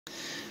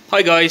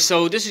Hi guys,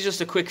 so this is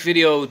just a quick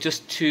video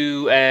just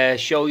to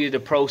show you the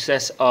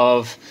process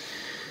of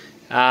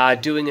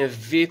doing a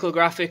vehicle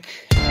graphic.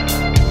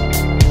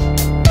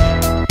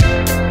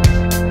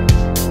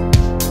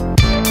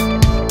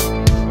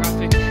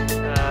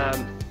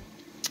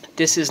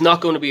 This is not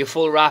going to be a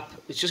full wrap,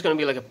 it's just going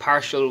to be like a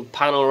partial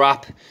panel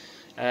wrap.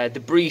 The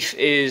brief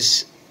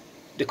is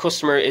the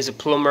customer is a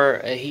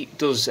plumber, he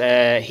does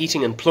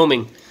heating and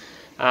plumbing,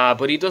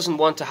 but he doesn't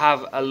want to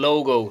have a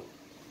logo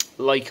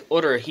like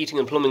other heating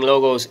and plumbing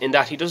logos, in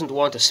that he doesn't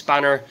want a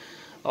spanner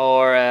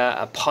or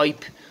a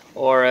pipe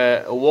or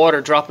a water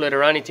droplet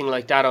or anything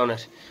like that on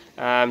it.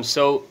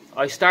 So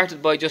I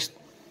started by just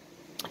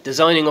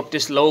designing up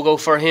this logo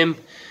for him.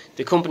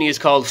 The company is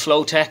called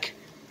Flowtech,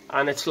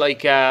 and it's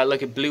like a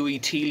bluey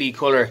tealy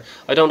colour.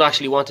 I don't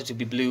actually want it to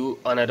be blue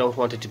and I don't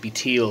want it to be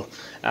teal.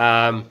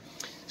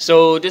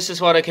 So this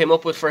is what I came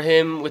up with for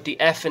him with the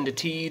F and the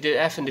T. The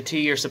F and the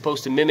T are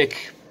supposed to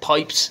mimic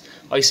pipes,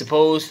 I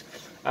suppose.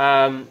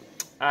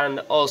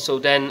 And also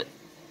then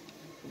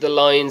the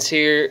lines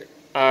here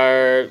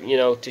are, you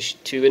know,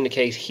 to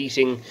indicate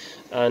heating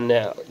and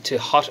to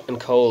hot and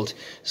cold.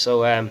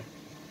 So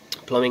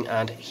plumbing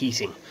and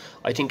heating.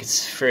 I think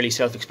it's fairly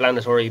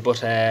self-explanatory, but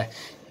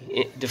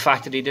the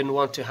fact that he didn't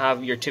want to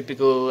have your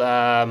typical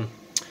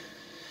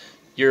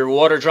your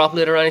water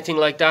droplet or anything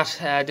like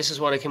that, this is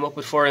what I came up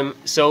with for him.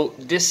 So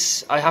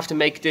this, I have to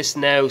make this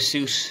now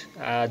suit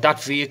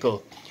that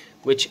vehicle,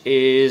 which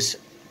is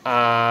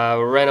a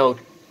Renault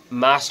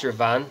Master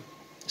van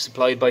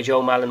supplied by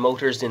Joe Malin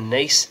Motors in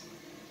Naas.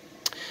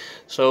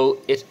 So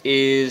it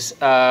is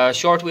a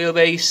short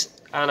wheelbase,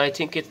 and I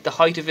think the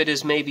height of it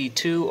is maybe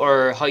 2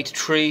 or height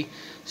 3,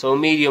 so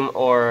medium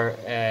or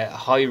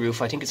high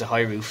roof. I think it's a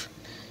high roof,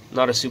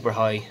 not a super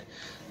high.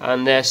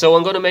 And so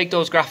I'm going to make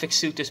those graphics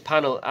suit this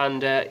panel,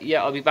 and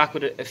yeah, I'll be back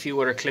with a few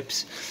other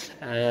clips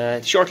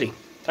shortly.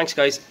 Thanks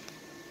guys.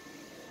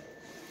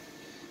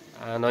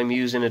 And I'm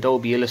using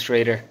Adobe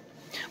Illustrator,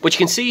 but you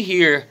can see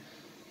here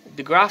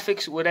the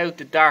graphics without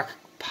the dark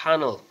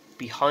panel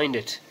behind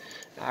it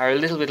are a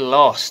little bit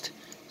lost.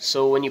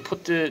 So when you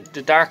put the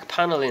dark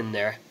panel in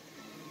there,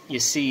 you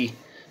see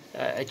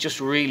it just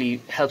really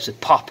helps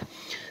it pop.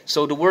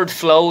 So the word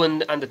flow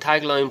and the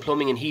tagline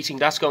plumbing and heating,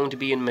 that's going to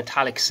be in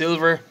metallic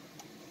silver.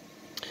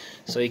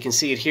 So you can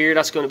see it here,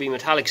 that's going to be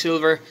metallic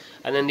silver.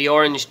 And then the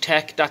orange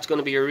tech, that's going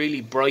to be a really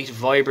bright,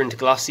 vibrant,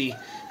 glossy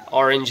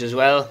orange as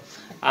well.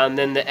 And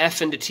then the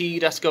F and the T,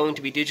 that's going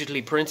to be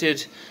digitally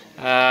printed.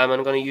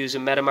 I'm going to use a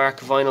Metamark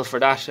vinyl for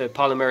that, a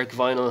polymeric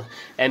vinyl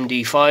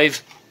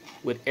MD5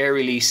 with air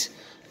release.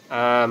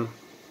 The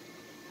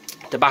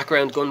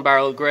background gun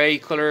barrel grey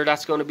colour,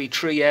 that's going to be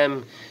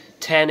 3M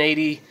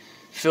 1080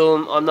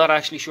 film. I'm not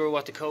actually sure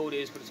what the code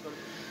is, but it's going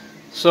to...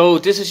 So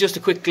this is just a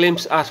quick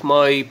glimpse at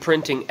my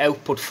printing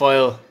output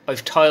file.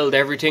 I've tiled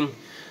everything.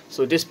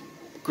 So this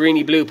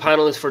greeny blue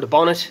panel is for the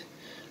bonnet,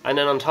 and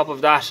then on top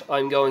of that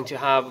I'm going to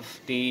have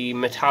the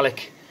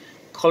metallic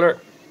colour,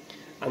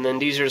 and then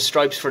these are the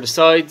stripes for the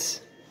sides.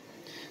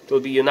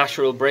 There'll be a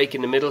natural break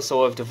in the middle,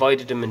 so I've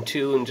divided them in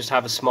two and just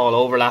have a small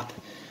overlap.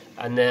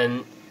 And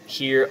then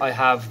here I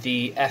have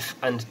the F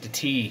and the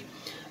T,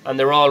 and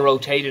they're all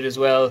rotated as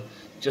well,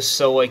 just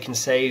so I can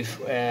save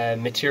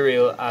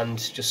material and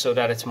just so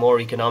that it's more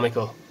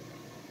economical.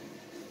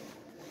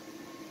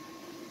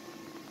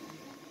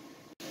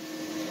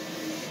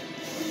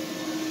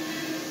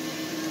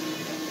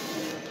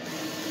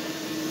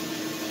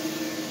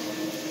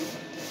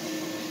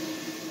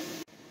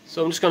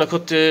 So I'm just going to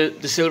cut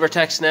the silver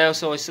text now.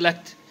 So I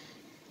select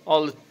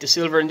all the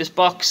silver in this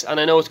box, and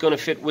I know it's going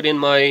to fit within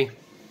my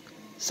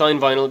sign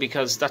vinyl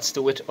because that's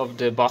the width of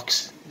the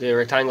box, the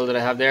rectangle that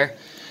I have there.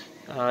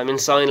 I'm in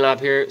Sign Lab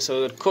here,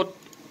 so cut,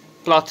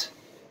 plot,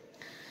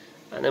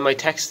 and then my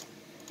text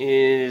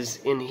is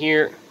in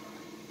here.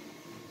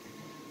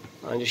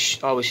 I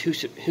just always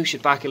hoosh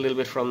it back a little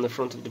bit from the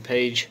front of the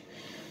page,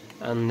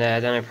 and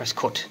then I press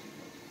cut.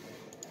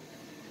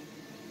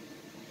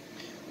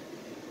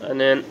 And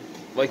then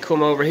if I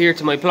come over here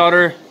to my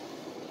plotter,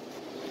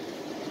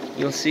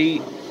 you'll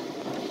see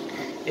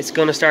it's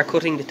going to start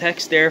cutting the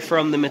text there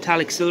from the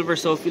metallic silver.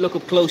 So if you look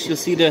up close, you'll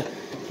see the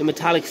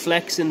metallic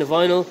flecks in the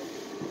vinyl.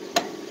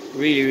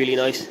 Really, really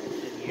nice.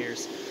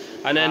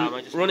 And then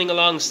running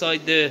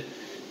alongside the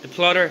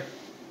plotter,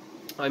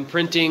 I'm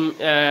printing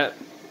the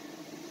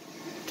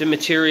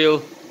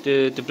material,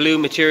 the blue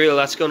material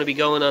that's going to be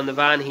going on the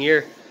van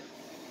here.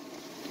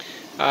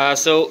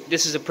 So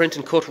this is a print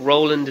and cut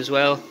Roland as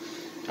well.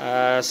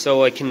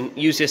 So I can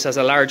use this as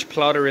a large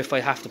plotter if I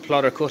have to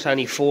plot or cut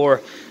any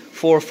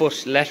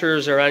 4-foot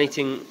letters or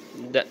anything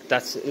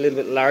that's a little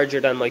bit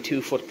larger than my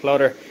 2-foot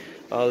plotter.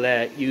 I'll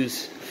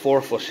use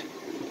 4-foot.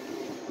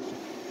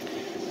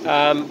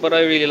 But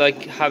I really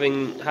like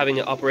having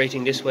it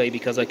operating this way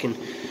because I can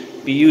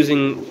be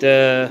using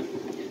the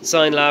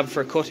Sign Lab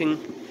for cutting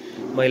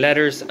my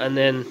letters and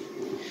then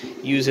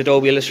use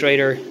Adobe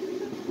Illustrator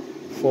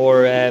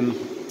for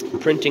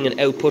printing and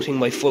outputting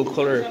my full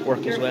colour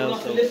work as well.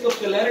 So lift up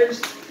the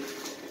letters,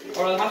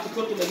 or I'll have to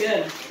cut them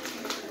again.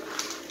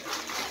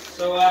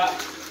 So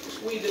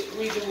squeeze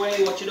squeeze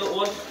away what you don't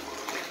want.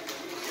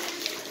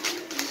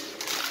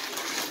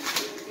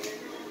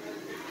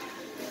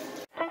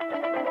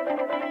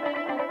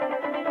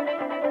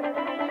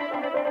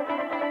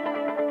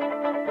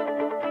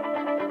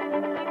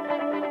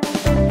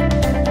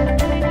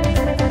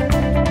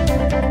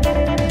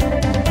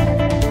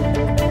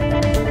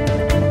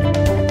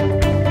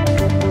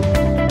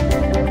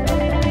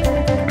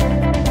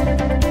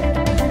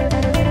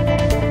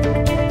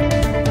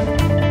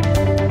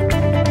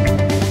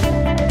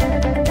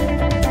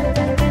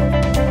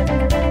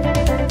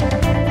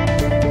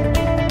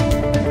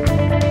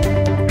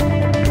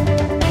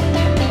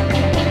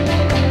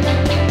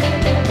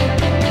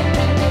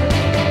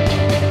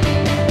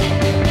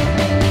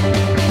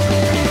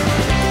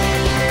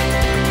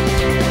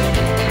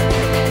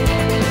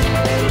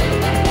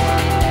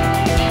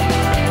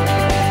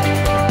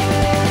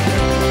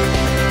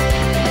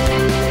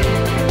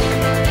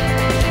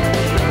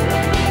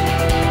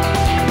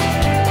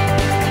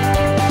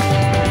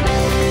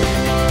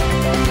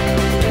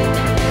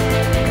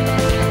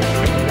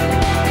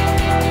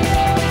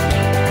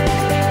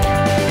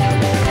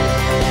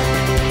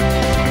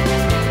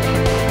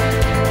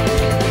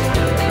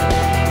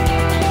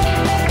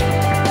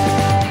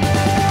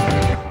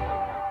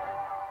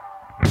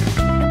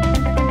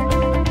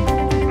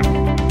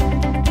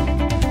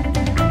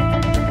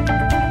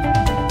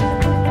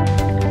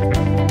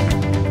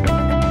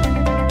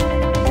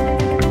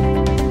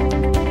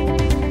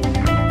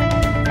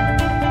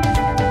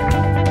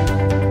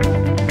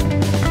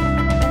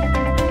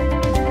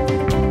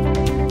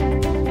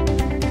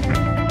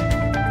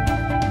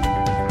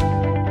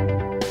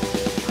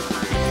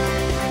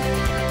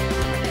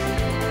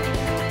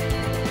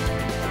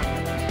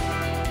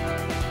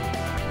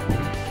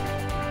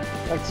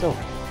 Like so.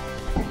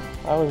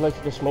 I always like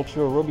to just make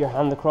sure rub your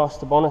hand across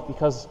the bonnet,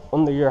 because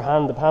under your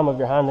hand, the palm of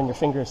your hand and your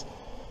fingers,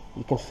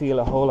 you can feel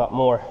a whole lot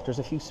more. There's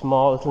a few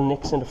small little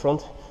nicks in the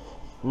front,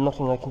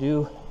 nothing I can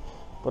do,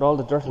 but all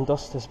the dirt and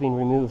dust has been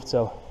removed,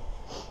 so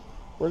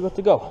we're good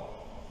to go.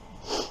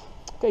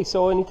 Okay,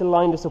 so I need to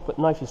line this up with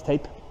knifeless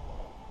tape.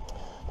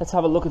 Let's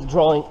have a look at the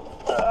drawing.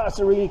 It's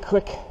a really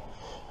quick,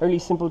 really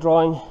simple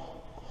drawing,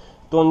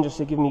 done just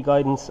to give me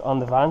guidance on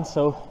the van.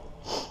 So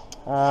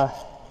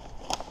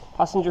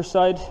passenger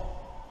side,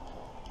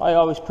 I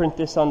always print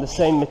this on the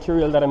same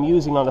material that I'm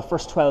using on the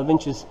first 12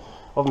 inches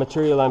of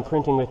material I'm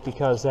printing with,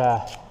 because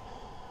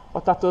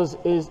what that does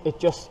is it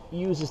just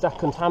uses that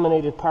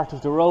contaminated part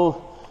of the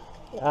roll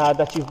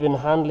that you've been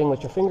handling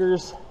with your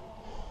fingers,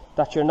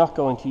 that you're not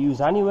going to use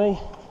anyway.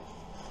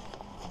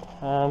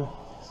 So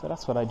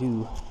that's what I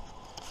do.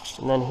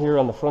 And then here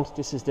on the front,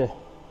 this is the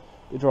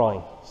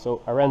drawing.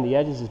 So around the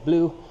edges is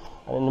blue,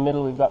 and in the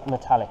middle we've got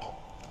metallic.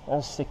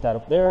 I'll stick that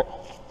up there.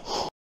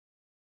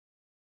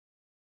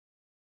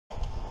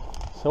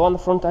 So on the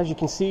front, as you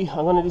can see,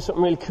 I'm going to do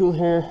something really cool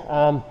here.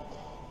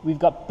 We've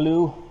got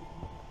blue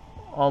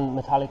and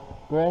metallic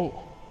grey,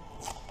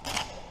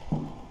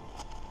 and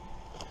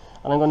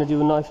I'm going to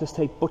do a knifeless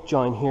tape butt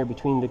join here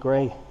between the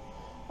grey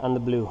and the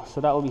blue. So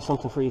that will be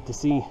something for you to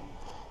see.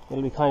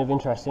 It'll be kind of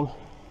interesting.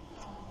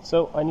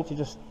 So I need to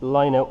just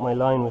line out my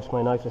line with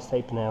my knifeless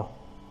tape now.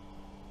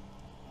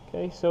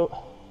 Okay, so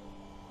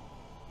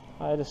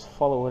I just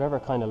follow whatever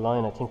kind of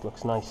line I think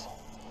looks nice.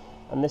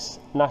 And this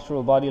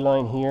natural body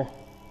line here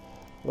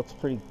looks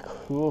pretty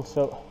cool,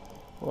 so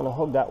I'm going to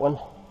hug that one.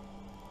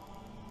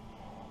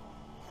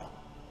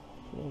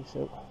 Okay,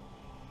 so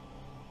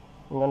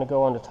I'm going to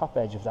go on the top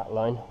edge of that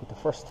line with the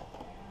first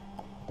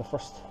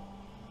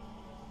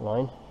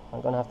line. I'm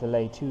going to have to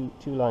lay two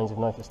lines of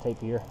knifeless tape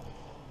here.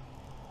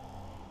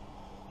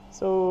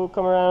 So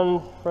come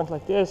around front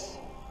like this.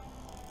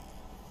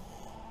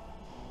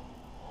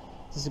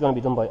 This is going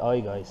to be done by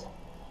eye, guys.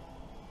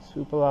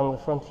 Swoop along the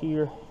front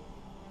here.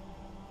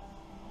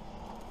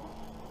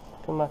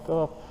 Come back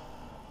up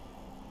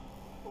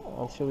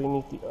until we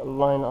meet the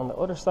line on the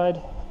other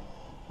side.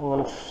 I'm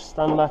going to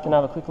stand back and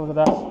have a quick look at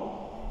that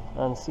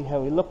and see how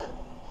we look.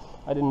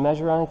 I didn't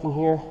measure anything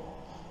here.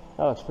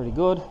 That looks pretty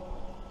good.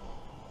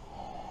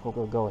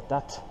 We'll go with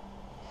that.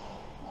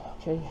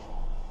 Okay.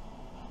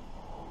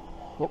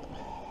 Yep.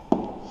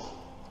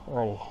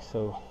 Alrighty,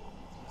 so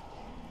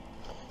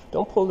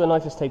don't pull the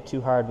knifeless tape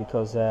too hard,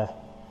 because it'll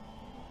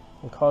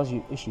cause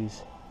you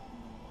issues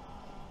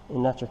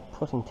in that you're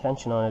putting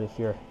tension on it. If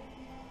you're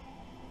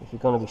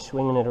going to be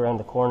swinging it around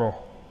the corner,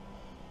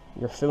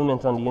 your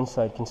filament on the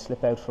inside can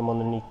slip out from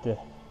underneath the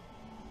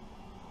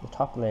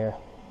top layer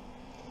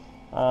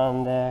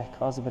and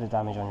cause a bit of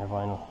damage on your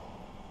vinyl.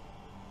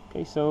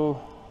 Okay, so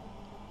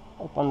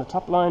up on the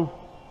top line,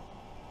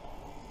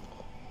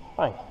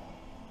 bang.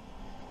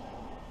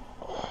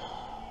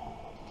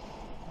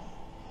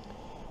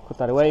 Put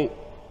that away.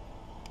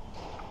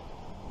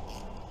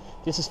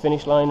 This is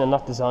finish line and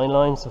not design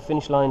line, so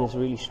finish line is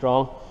really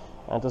strong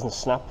and doesn't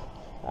snap.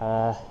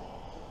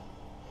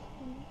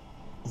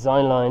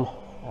 Design line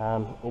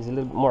is a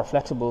little bit more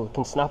flexible. It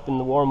can snap in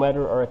the warm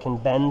weather or it can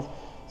bend.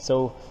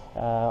 So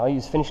I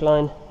use finish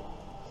line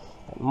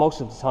most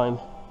of the time.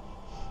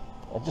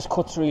 It just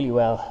cuts really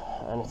well,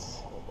 and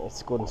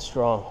it's good and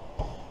strong.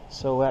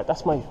 So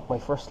that's my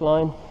first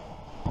line.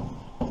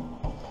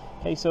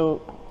 Okay,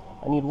 so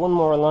I need one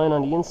more line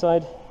on the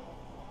inside.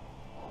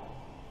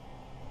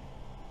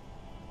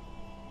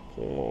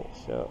 Okay,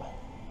 so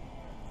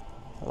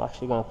I'm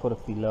actually going to put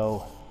it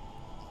below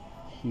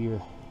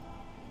here.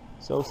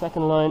 So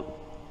second line,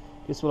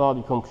 this will all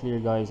become clear,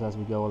 guys, as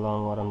we go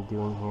along what I'm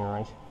doing here,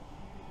 right?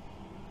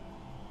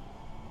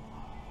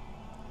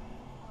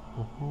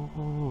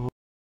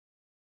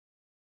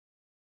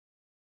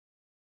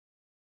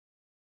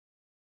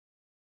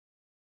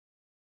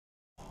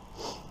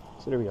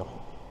 So there we go.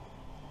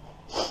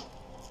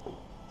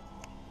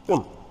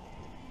 Boom.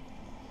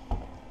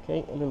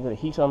 Okay, a little bit of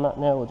heat on that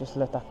now, we'll just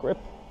let that grip.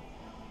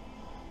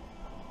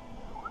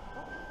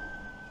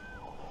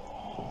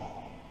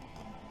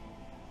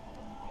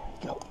 There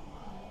we go.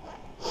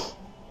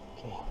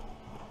 Okay.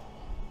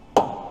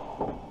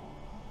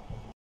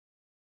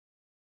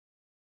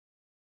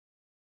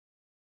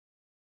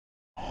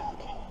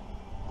 Okay.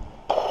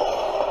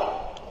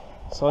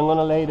 So I'm going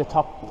to lay the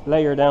top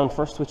layer down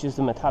first, which is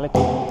the metallic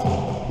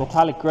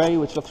grey,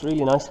 which looks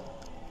really nice.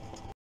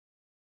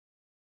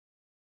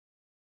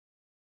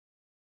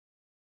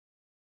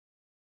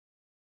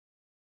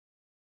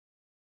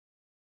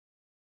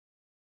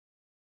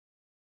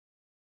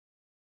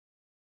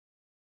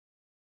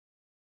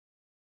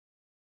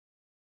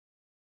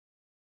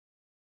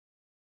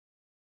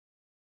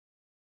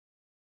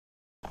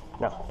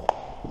 Now,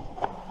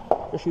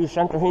 just use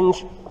center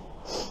hinge,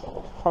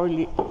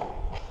 probably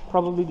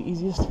the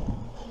easiest.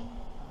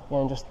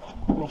 And just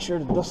make sure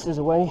the dust is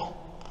away.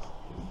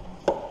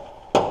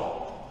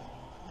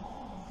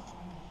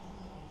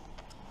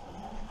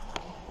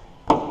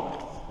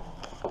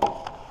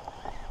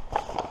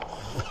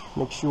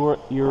 Make sure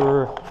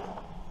your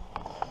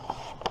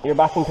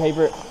backing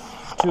paper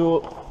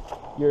tool,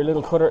 your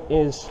little cutter,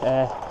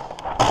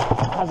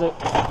 has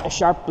a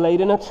sharp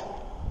blade in it.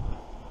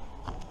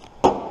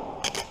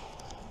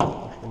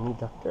 Need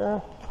that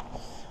there.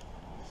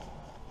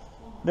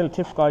 Little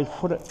tip, guys,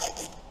 put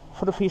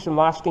a piece of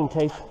masking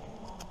tape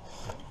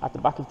at the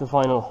back of the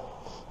vinyl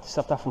to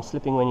stop that from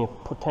slipping when you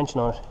put tension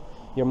on it.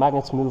 Your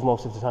magnets move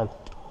most of the time.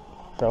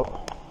 So,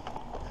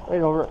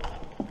 right over it.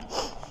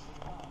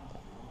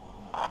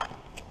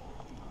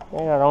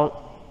 Lay that on.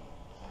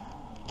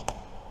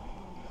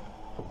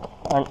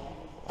 And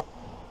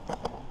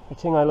the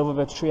thing I love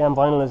about 3M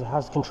vinyl is it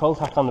has control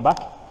tack on the back,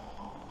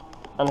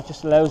 and it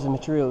just allows the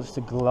materials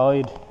to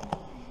glide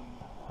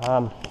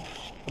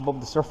above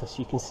the surface.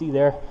 You can see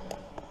there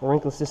the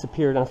wrinkles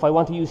disappeared, and if I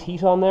want to use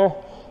heat on there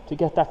to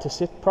get that to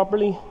sit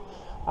properly,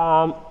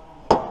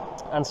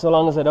 and so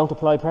long as I don't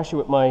apply pressure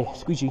with my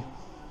squeegee,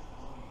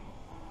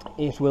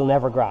 it will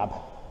never grab.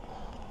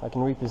 I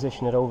can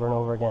reposition it over and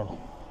over again.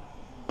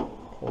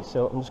 Okay,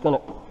 so I'm just going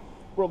to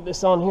rub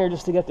this on here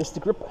just to get this to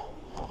grip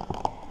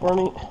for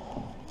me,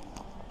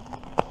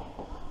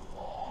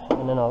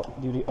 and then I'll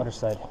do the other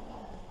side.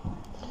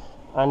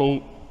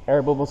 Any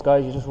air bubbles,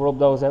 guys, you just rub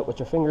those out with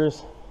your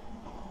fingers.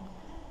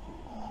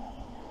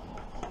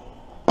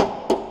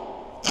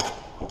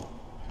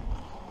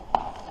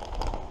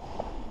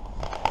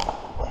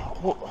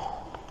 Okay.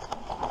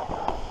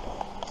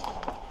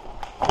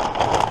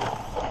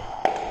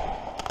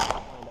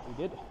 That we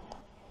did.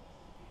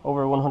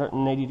 Over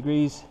 180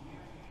 degrees,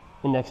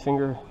 index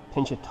finger,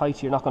 pinch it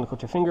tight, you're not going to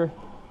cut your finger,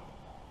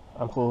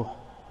 and pull.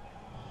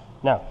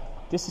 Now,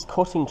 this is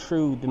cutting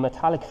through the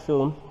metallic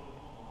film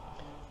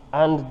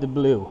and the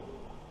blue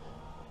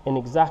in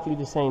exactly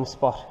the same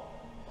spot,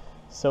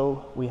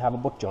 so we have a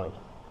butt join.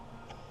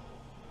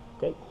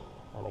 Okay,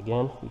 and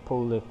again we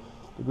pull the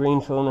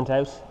green filament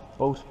out,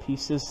 both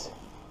pieces,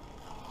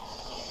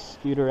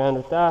 scoot around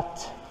with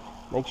that,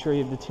 make sure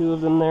you have the two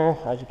of them there.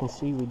 As you can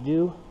see, we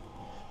do.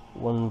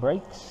 One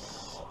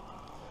breaks,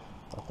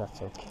 but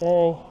that's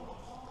okay.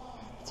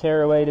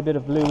 Tear away the bit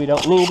of blue we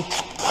don't need,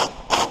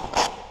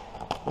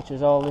 which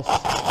is all this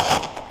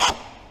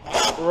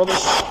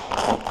rubbish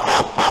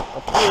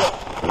up here.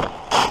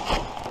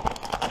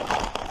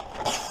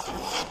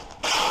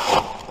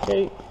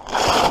 Okay,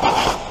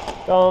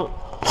 gone.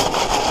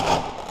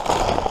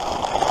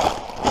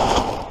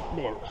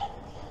 Bin.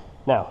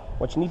 Now,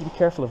 what you need to be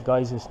careful of,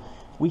 guys, is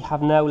we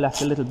have now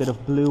left a little bit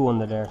of blue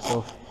under there,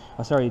 so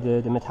sorry,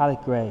 the metallic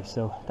grey,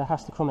 so that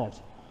has to come out.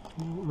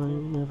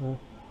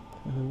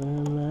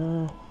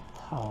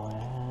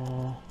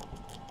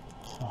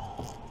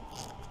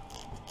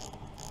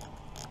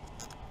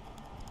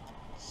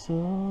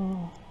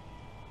 So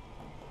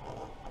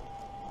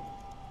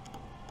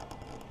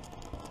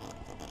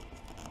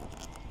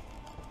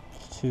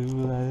too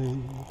late,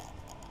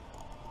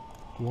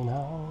 you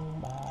know,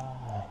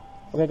 bye.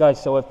 Okay,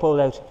 guys, so I've pulled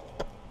out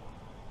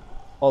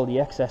all the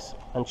excess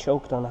and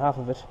choked on half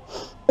of it.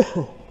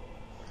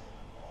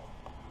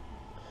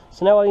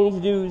 So now all you need to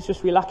do is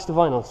just relax the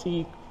vinyl.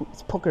 See,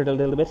 it's puckered a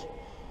little bit.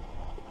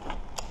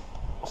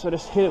 So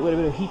just hit it with a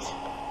bit of heat,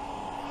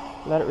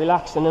 let it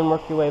relax, and then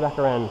work your way back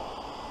around.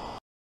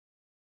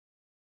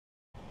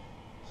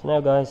 So now,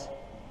 guys,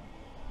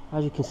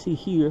 as you can see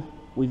here,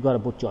 we've got a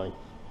butt join.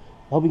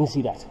 I hope you can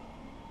see that.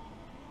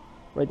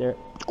 right there.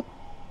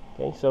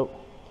 Okay, so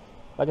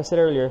like I said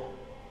earlier,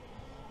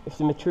 if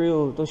the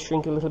material does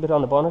shrink a little bit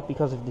on the bonnet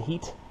because of the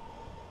heat,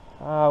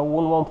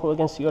 one won't pull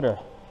against the other,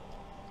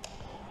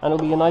 and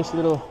it'll be a nice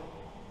little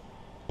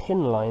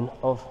pin line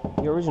of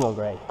the original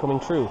grey coming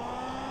through.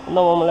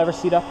 No one will ever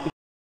see that.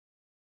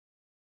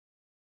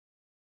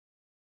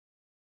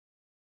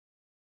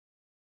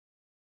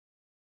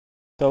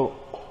 So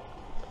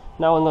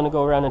now I'm going to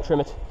go around and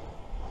trim it.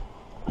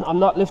 I'm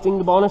not lifting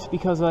the bonnet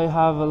because I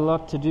have a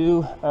lot to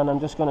do, and I'm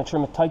just going to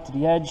trim it tight to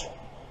the edge,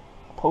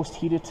 post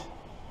heat it,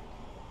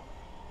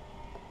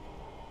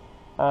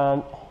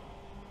 and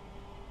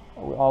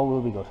all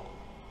will be good.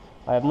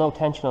 I have no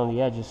tension on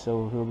the edges,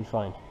 so it will be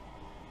fine.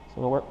 So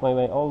I'm going to work my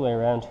way all the way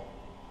around.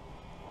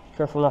 Be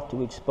careful not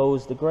to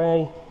expose the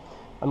grey.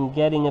 I'm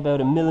getting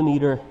about 1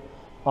 millimeter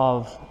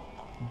of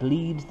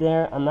bleed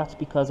there, and that's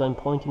because I'm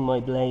pointing my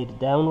blade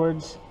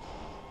downwards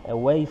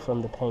away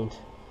from the paint,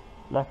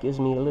 and that gives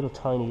me a little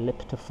tiny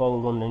lip to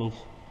fold underneath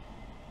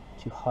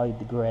to hide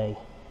the grey.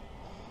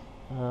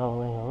 All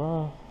the way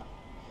along.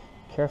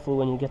 Careful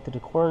when you get to the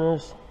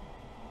corners.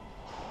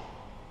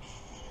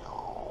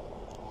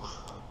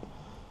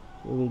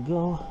 Here we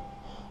go,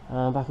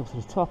 and back up to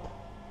the top.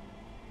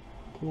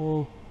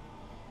 Okay,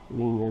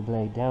 lean your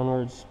blade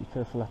downwards. Be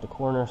careful at the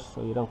corners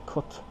so you don't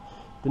cut.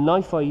 The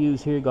knife I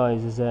use here,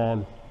 guys, is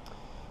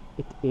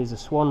it is a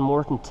Swan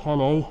Morton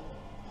 10A,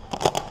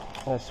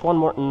 a Swan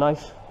Morton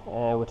knife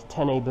with a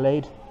 10A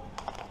blade,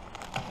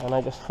 and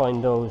I just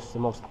find those the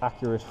most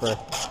accurate for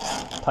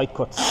tight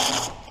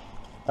cuts.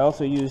 I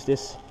also use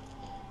this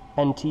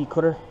NT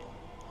cutter,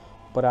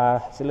 but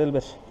it's a little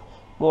bit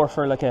more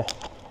for like a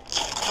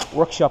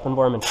workshop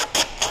environment.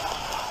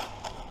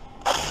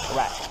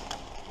 Right,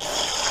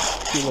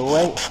 peel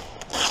away.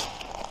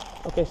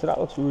 Okay, so that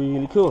looks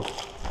really cool.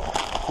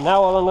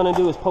 Now all I'm going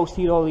to do is post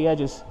heat all the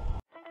edges.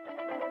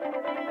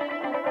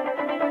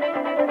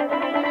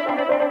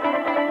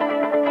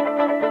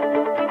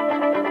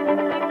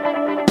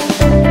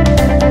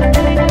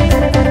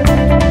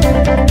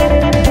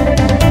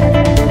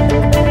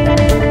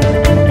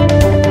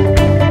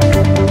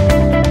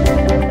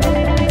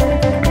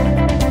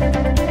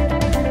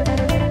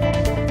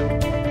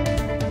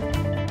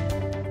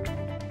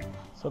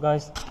 So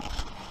guys,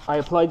 I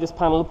applied this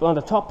panel up on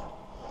the top,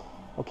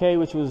 okay,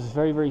 which was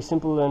very, very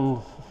simple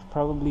and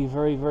probably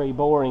very, very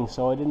boring,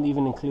 so I didn't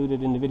even include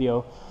it in the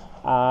video.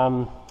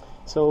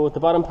 So at the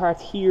bottom part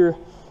here,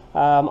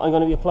 I'm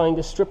going to be applying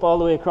this strip all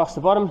the way across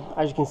the bottom.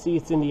 As you can see,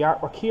 it's in the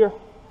artwork here.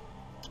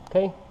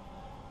 Okay,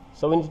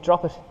 so we need to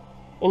drop it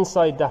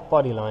inside that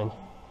body line,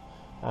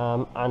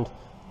 and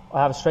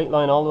I have a straight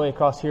line all the way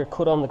across here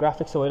cut on the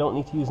graphic, so I don't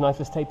need to use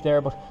knifeless tape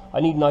there, but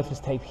I need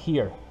knifeless tape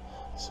here.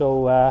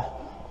 So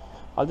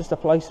I'll just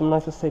apply some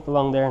knifeless tape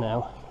along there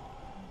now,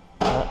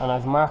 and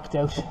I've marked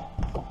out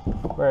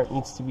where it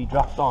needs to be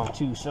dropped on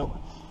too, so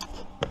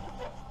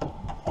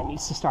it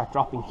needs to start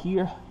dropping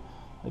here.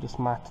 I just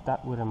marked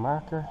that with a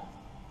marker.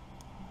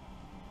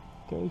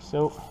 Okay,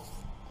 so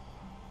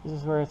this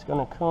is where it's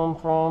going to come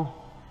from,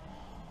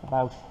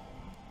 about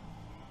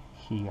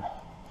here,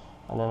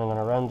 and then I'm going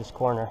to round this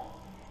corner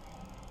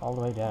all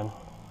the way down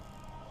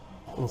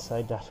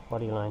inside that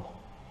body line,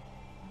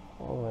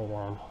 all the way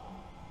down.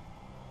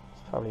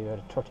 It's probably about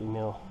a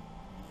 30mm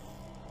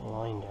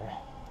line there,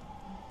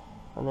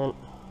 and then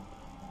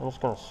I'm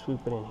just going to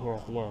swoop it in here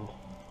at the end.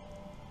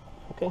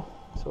 Okay,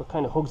 so it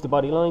kind of hugs the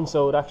body line,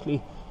 so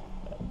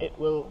it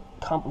will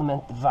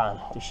complement the van,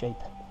 the shape.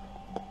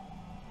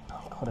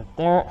 I'll cut it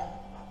there.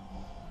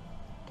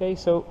 Okay,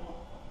 so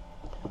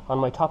on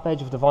my top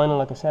edge of the vinyl,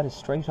 like I said, is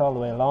straight all the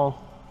way along,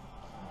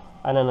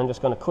 and then I'm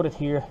just going to cut it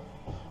here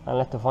and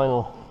let the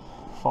vinyl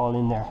fall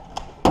in there.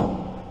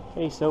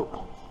 Okay,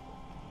 so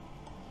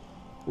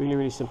really,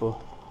 really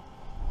simple.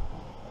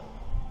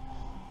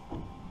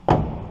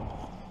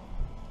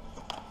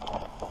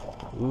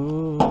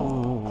 Ooh.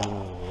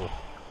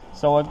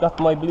 So I've got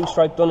my blue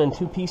stripe done in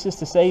 2 pieces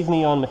to save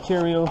me on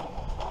material.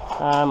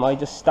 I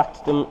just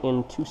stacked them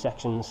in 2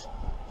 sections,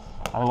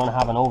 and I'm going to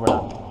have an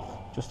overlap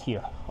just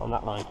here on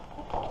that line.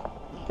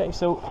 Okay,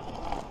 so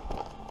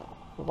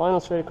the vinyl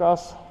straight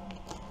across,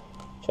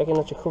 checking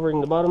that you're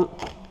covering the bottom.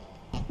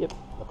 Yep,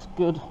 looks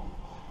good.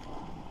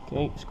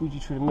 Okay, squeegee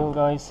through the middle,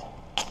 guys.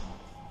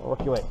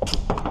 Work your way.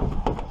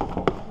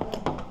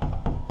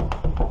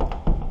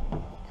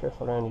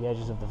 Careful around the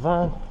edges of the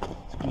van.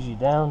 Squeegee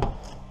down.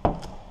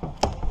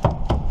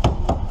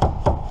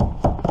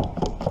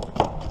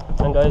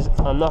 And guys,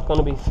 I'm not going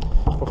to be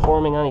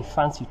performing any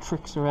fancy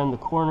tricks around the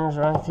corners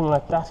or anything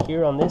like that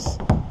here on this,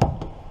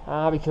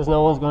 because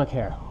no one's going to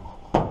care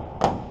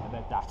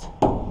about that.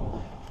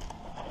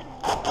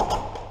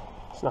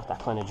 It's not that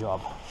kind of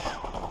job.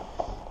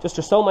 Just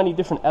there's so many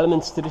different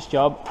elements to this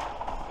job,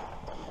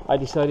 I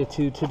decided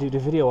to do the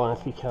video on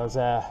it because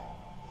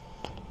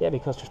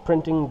because there's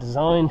printing,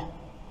 design,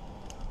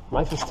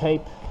 knifeless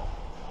tape,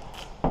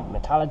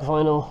 metallic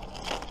vinyl,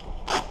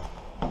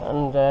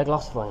 and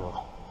gloss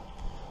vinyl,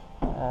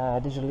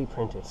 digitally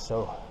printed,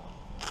 so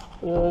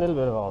a little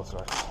bit of all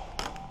sorts.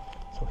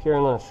 So here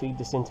I'm going to feed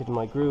this into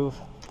my groove,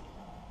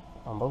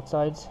 on both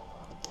sides.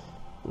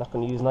 I'm not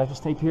going to use nitrous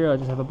tape here. I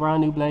just have a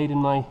brand new blade in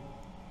my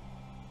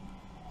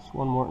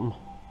Swan Morton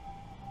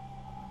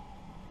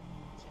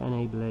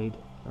 10A blade.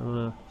 I run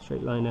a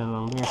straight line down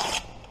along there,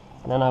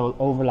 and then I will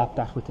overlap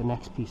that with the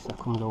next piece that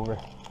comes over.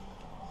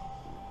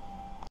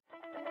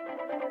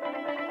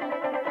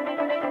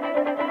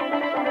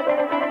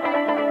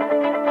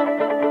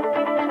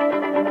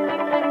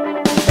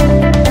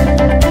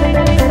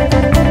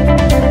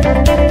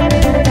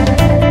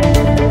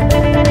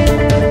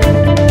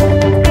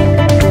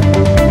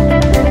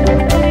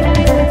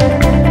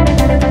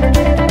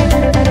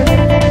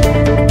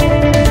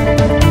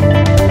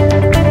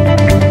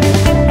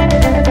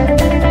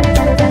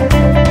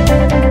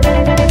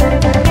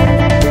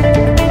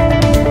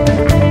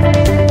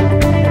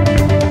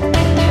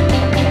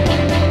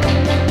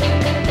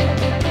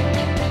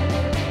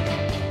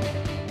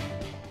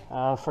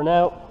 For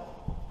now,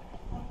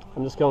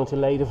 I'm just going to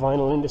lay the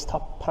vinyl in this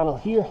top panel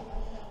here.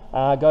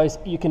 Guys,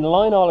 you can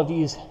line all of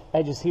these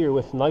edges here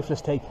with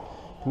knifeless tape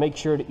to make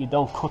sure that you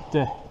don't cut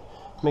the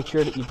paint.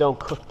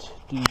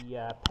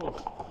 There,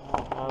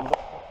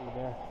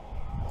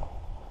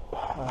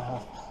 I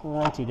have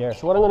plenty there.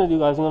 So what I'm going to do,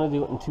 guys, I'm going to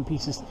do it in two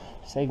pieces to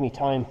save me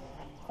time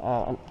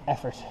and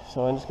effort.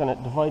 So I'm just going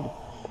to divide the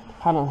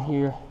panel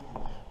here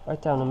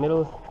right down the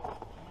middle.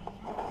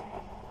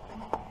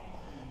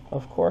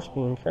 Of course,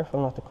 being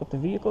careful not to cut the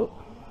vehicle.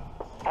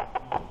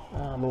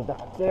 Move that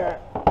up there.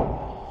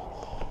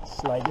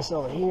 Slide this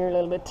over here a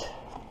little bit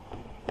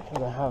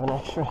because I have an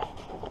extra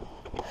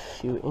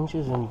few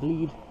inches in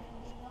bleed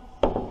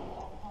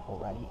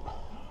already.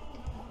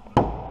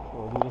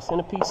 We'll do this in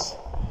a piece,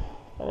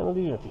 and then we'll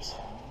do the other piece.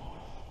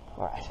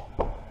 Alright.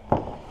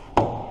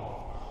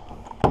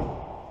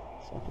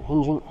 Center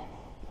hinging.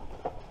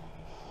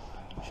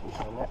 Should be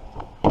fine there.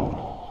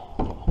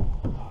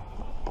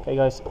 Okay,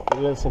 guys,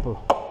 real simple.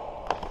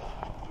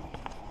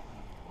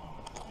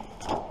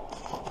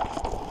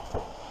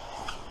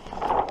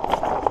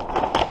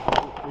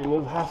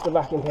 Remove half the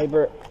backing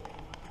paper.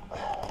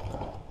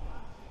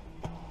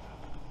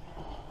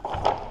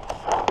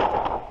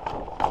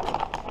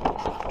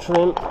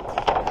 Trim.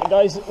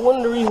 Guys, one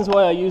of the reasons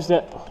why I use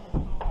the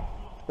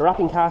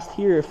wrapping cast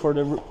here for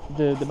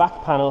the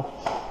back panel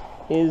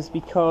is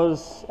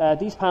because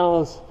these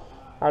panels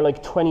are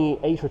like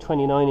 28 or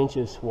 29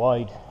 inches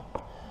wide,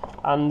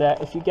 and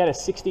if you get a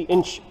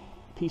 60-inch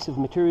piece of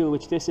material,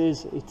 which this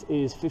is, it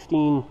is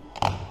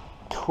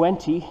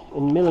 1520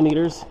 in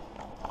millimeters,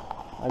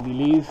 I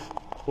believe,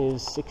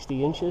 is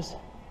 60 inches.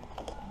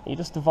 You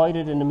just divide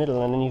it in the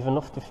middle, and then you have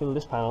enough to fill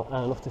this panel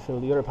and enough to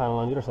fill the other panel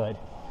on the other side,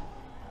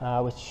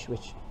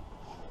 which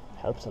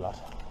helps a lot,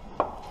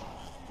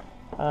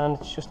 and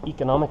it's just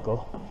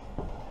economical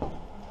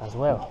as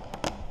well.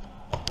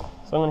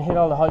 So I'm going to hit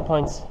all the high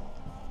points.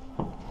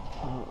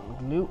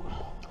 Glue.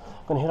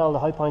 I'm going to hit all the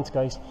high points,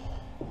 guys.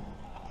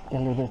 Get a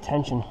little bit of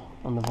tension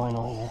on the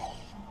vinyl here.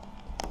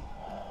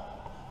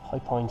 High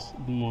points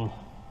being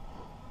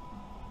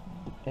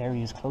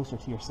areas closer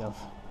to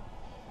yourself.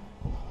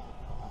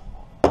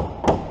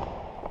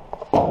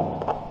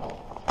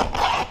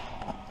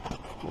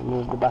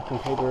 Remove the backing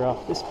paper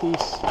off this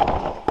piece.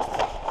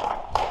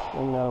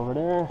 Bring that over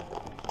there.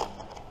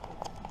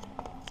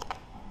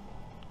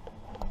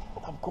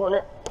 Top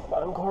corner,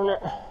 bottom corner.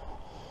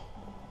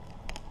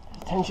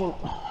 Tension.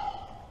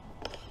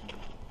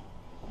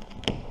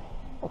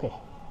 Okay,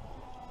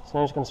 so now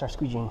I'm just going to start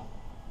squeegeeing.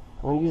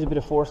 I'm going to use a bit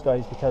of force,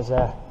 guys, because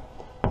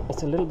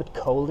it's a little bit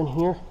cold in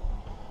here.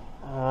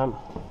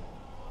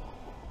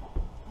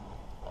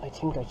 I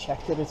think I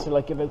checked it, it's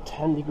like about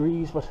 10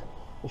 degrees, but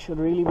it should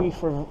really be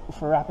for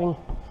wrapping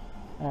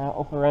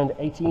up around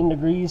 18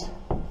 degrees.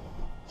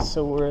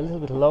 So we're a little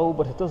bit low,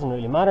 but it doesn't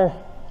really matter.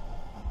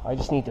 I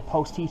just need to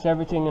post heat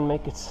everything and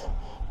make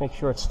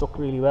sure it's stuck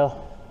really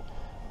well,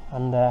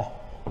 and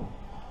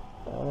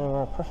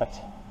perfect.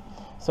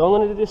 So I'm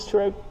going to do this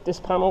throughout this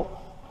panel.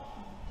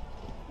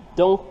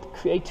 Don't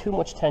create too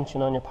much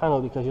tension on your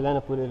panel because you'll end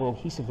up with an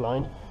adhesive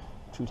line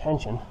through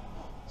tension.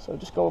 So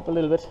just go up a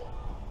little bit.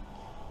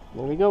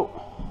 There we go.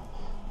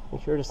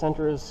 Make sure the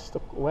center is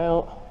stuck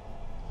well.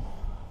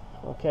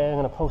 Okay, I'm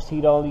going to post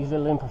heat all these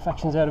little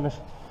imperfections out of it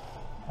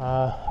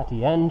at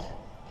the end.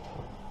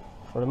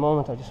 For the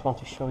moment, I just want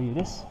to show you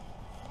this.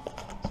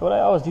 So what I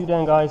always do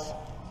then, guys,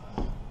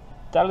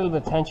 that little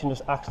bit of tension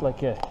just acts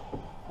like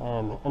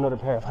another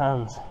pair of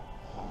hands.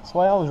 So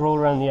I always roll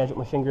around the edge with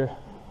my finger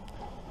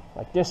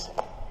like this.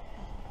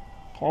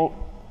 Okay,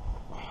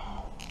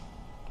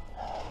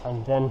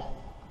 and then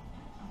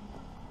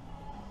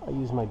I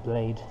use my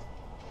blade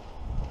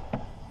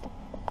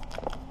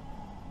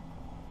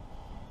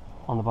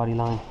on the body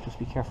line. Just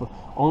be careful.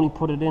 Only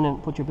put it in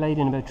and put your blade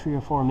in about 3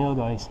 or 4 mil,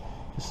 guys,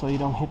 just so you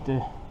don't hit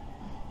the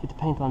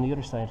paint on the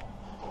other side.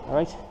 All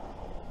right.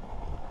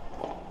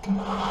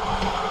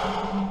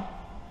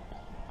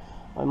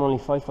 I'm only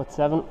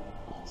 5'7",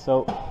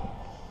 so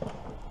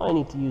I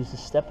need to use the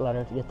step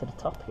ladder to get to the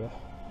top here.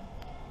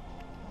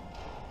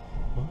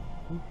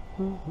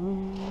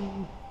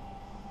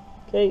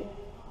 Okay,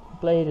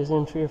 blade is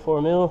in 3 or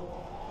 4 mil.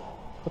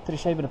 Up to the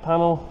shape of the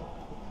panel.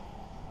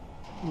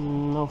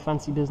 No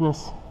fancy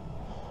business.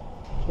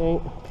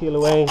 Okay, peel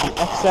away the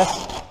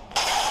excess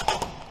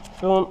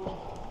film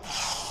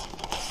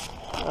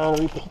and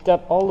repeat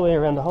that all the way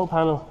around the whole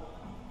panel,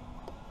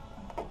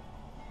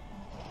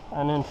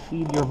 and then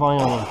feed your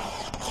vinyl in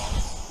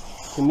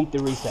to meet the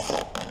recess.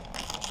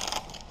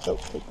 So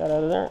take that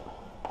out of there.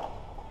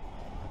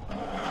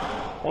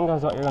 Then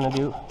guys, what you're going to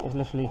do is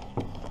literally,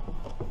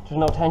 there's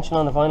no tension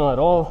on the vinyl at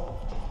all,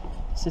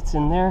 it sits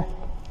in there,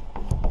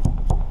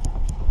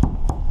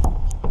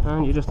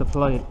 and you just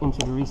apply it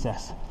into the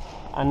recess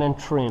and then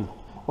trim.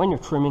 When you're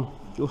trimming,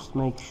 just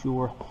make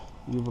sure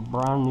you have a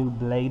brand new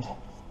blade.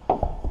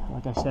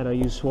 Like I said, I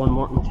use Swan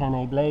Morton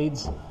 10A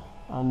blades,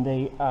 and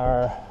they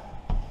are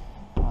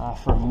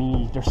for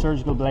me, they're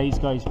surgical blades,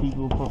 guys.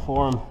 People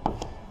perform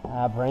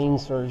brain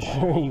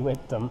surgery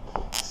with them,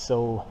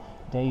 so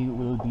they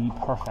will be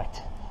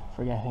perfect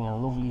for getting a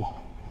lovely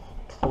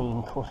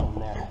clean cut in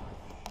there.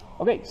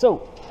 Okay,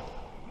 so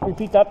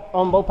repeat that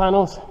on both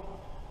panels,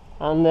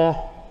 and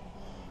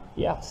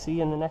yeah, see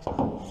you in the next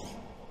one.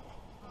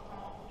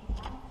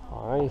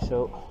 Alright,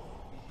 so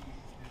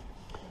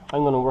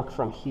I'm going to work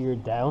from here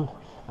down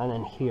and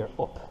then here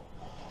up,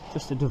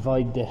 just to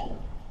divide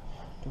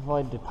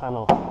the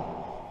panel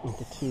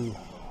into two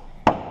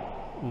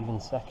even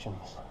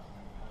sections.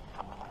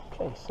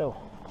 Okay, so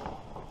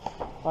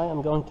I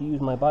am going to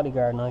use my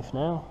bodyguard knife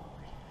now.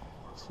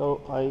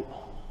 So I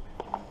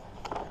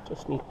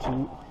just need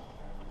to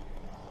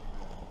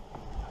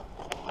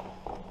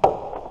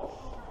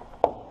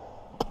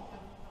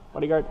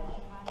bodyguard.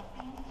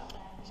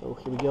 So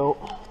here we go.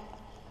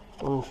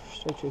 Going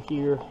straight through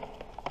here.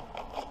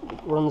 It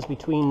runs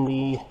between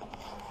the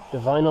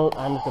vinyl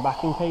and the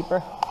backing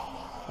paper,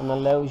 and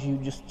allows you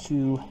just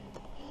to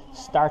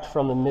start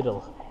from the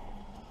middle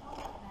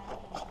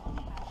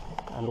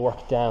and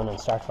work down, and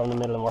start from the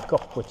middle and work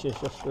up, which is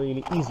just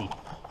really easy.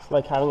 It's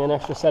like having an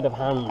extra set of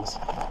hands.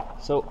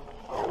 So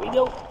here we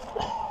go.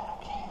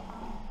 Okay.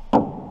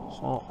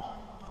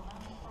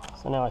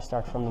 So now I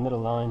start from the middle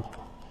line,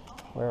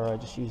 where I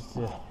just use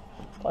the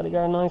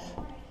bodyguard knife.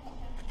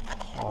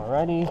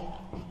 Alrighty,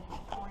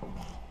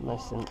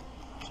 nice and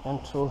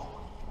gentle.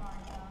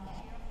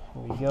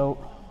 Here we go.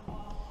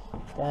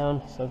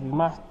 Down. So if you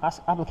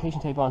application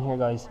tape on here,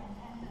 guys,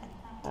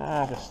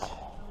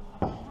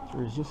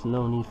 there's just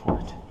no need for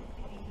it.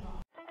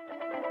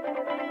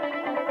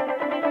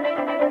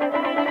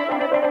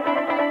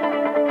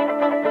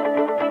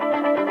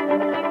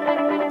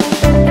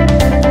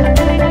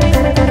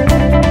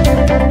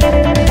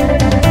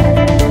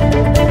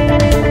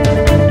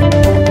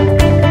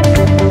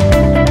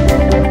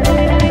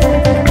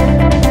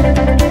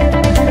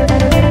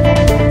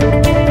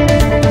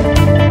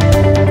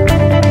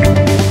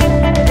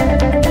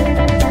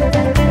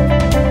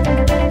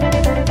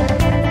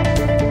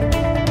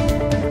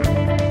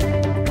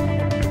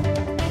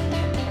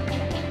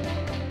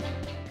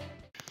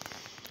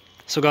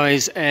 So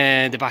guys,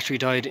 the battery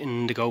died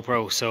in the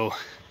GoPro, so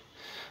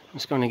I'm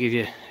just going to give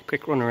you a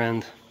quick run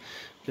around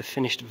the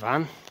finished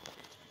van.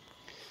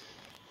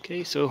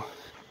 Okay, so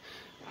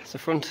the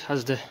front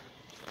has the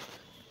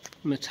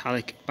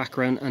metallic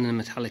background and a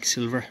metallic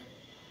silver,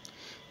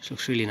 which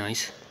looks really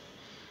nice,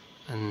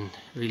 and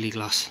really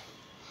gloss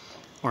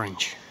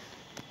orange.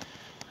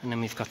 And then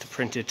we've got the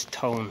printed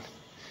tone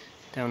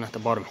down at the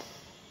bottom.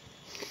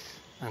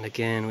 And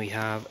again we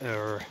have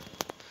our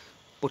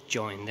butt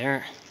join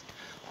there,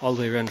 all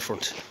the way around the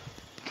front.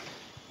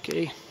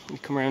 Okay, we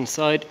come around the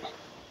side.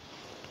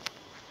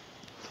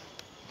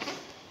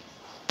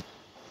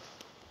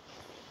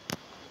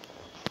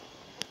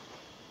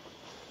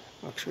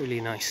 Looks really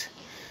nice.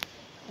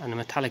 And the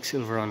metallic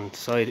silver on the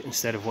side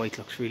instead of white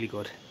looks really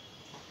good.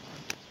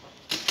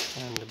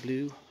 And the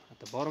blue at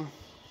the bottom.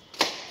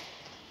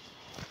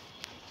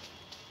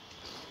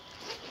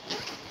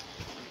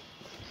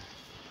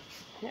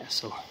 Yeah,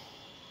 so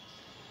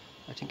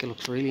I think it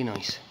looks really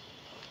nice.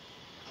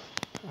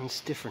 And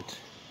it's different,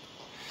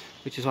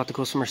 which is what the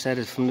customer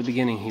said from the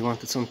beginning. He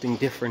wanted something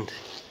different.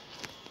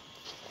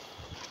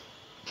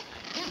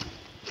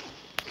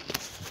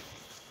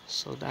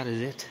 So that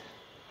is it.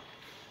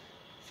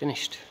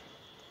 Finished.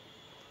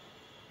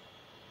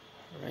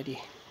 Alrighty.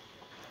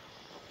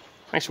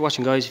 Thanks for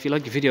watching, guys. If you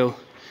like the video,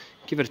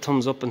 give it a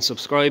thumbs up and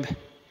subscribe,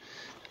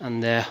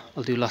 and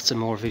I'll do lots of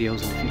more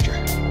videos in the future.